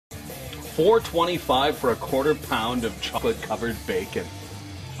$4.25 for a quarter pound of chocolate-covered bacon.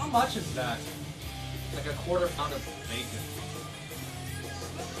 How much is that? Like a quarter pound of bacon.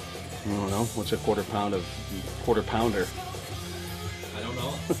 I don't know. What's a quarter pounder? I don't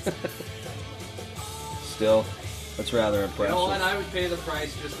know. Still, that's rather impressive. You know what? I would pay the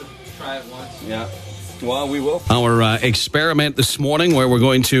price just to try it once. Yeah. Well, we will. Our experiment this morning where we're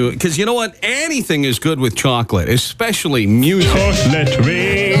going to... Because you know what? Anything is good with chocolate, especially music. Chocolate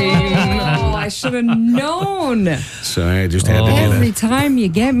rain. Oh, I should have known. So I just had to do that. Every time you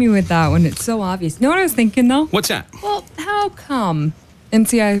get me with that one, it's so obvious. You know what I was thinking, though? What's that? Well, how come... And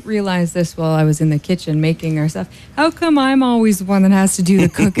see, I realized this while I was in the kitchen making our stuff. How come I'm always the one that has to do the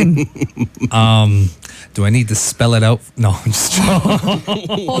cooking? Do I need to spell it out? No, I'm just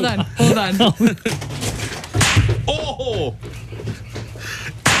Hold on. Oh!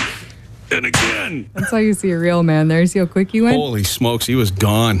 And again. That's how you see a real man there. You see how quick he went? Holy smokes, he was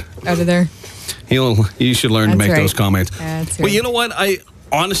gone. Out of there. You should learn to make those comments. That's Well, right. you know what?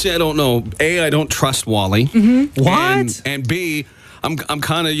 Honestly, I don't know. A, I don't trust Wally. Mm-hmm. What? And B, I'm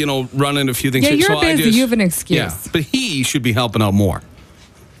kind of, running a few things. Yeah, you're so busy. You have an excuse. Yeah, but he should be helping out more.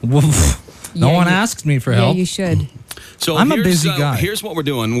 No one asked me for help. Yeah, you should. So I'm a here's, busy guy. Here's what we're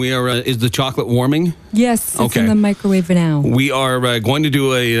doing. We are. Is the chocolate warming? Yes, it's Okay. in the microwave now. We are going to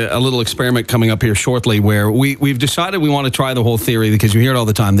do a little experiment coming up here shortly where we've decided we want to try the whole theory because you hear it all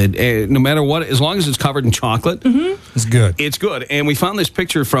the time that no matter what, as long as it's covered in chocolate, It's good. it's good. And we found this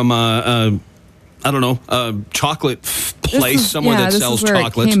picture from a chocolate place somewhere that sells this is where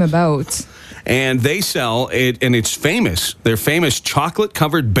chocolates. It came about. And they sell it, and it's famous. They're famous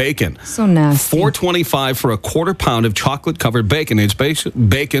chocolate-covered bacon. So nasty. $4.25 for a quarter pound of chocolate-covered bacon. It's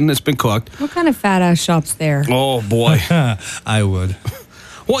bacon that's been cooked. What kind of fat ass shop's there? Oh, boy. I would.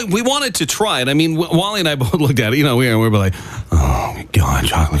 Well, we wanted to try it. I mean, Wally and I both looked at it. We were like, oh, my God,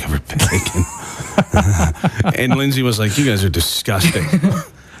 chocolate-covered bacon. And Lindsay was like, you guys are disgusting.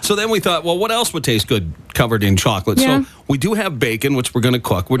 So then we thought, well, what else would taste good covered in chocolate? Yeah. So we do have bacon, which we're going to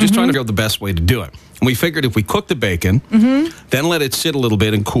cook. We're just trying to figure out the best way to do it. And we figured if we cook the bacon, then let it sit a little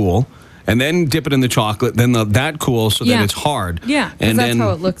bit and cool, and then dip it in the chocolate, then that cools so that it's hard. Yeah, 'cause and that's then,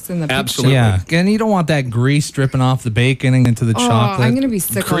 how it looks in the picture. Absolutely. Yeah, and you don't want that grease dripping off the bacon and into the chocolate. I'm going to be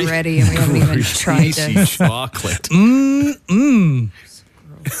sick already, and we haven't even tried Greasy this. chocolate.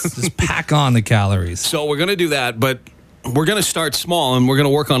 Just pack on the calories. So we're going to do that, but we're going to start small, and we're going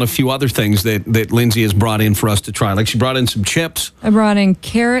to work on a few other things that Lindsay has brought in for us to try. Like she brought in some chips. I brought in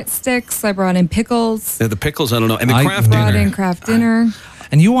carrot sticks. I brought in pickles. The pickles, I don't know. And the I craft Brought dinner. in craft dinner.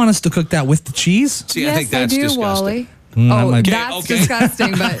 And you want us to cook that with the cheese? See, yes, I think that's do, disgusting. Wally. that might be- That's Okay.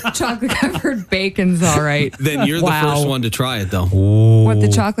 disgusting, but chocolate-covered bacon's all right. Then you're the first one to try it, though. What, the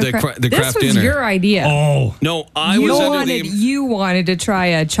chocolate the This craft was dinner. your idea. Oh. No, I was under the... You wanted to try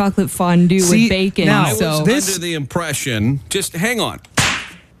a chocolate fondue See, with bacon. now, I was so under the impression... Just hang on.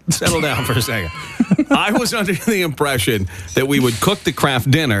 Settle down for a second. I was under the impression that we would cook the craft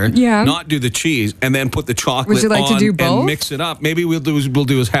dinner, not do the cheese, and then put the chocolate Would you like to on do both? and mix it up. Maybe we'll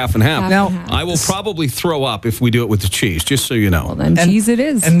do as half and half. Now, I will probably throw up if we do it with the cheese, just so you know. well, then cheese it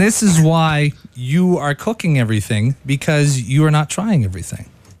is. And this is why you are cooking everything, because you are not trying everything.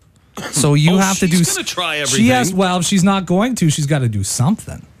 So you have to do... She's going to try everything. If she's not going to, she's got to do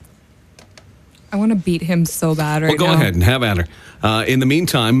something. I want to beat him so bad right Well, go now. ahead and have at her. In the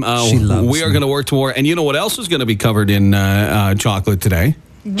meantime, She loves we are me. going to work toward... And you know what else is going to be covered in chocolate today?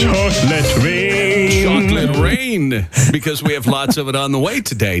 Chocolate rain. Chocolate rain. Because we have lots of it on the way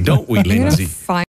today, don't we, I'm gonna Lindsay? find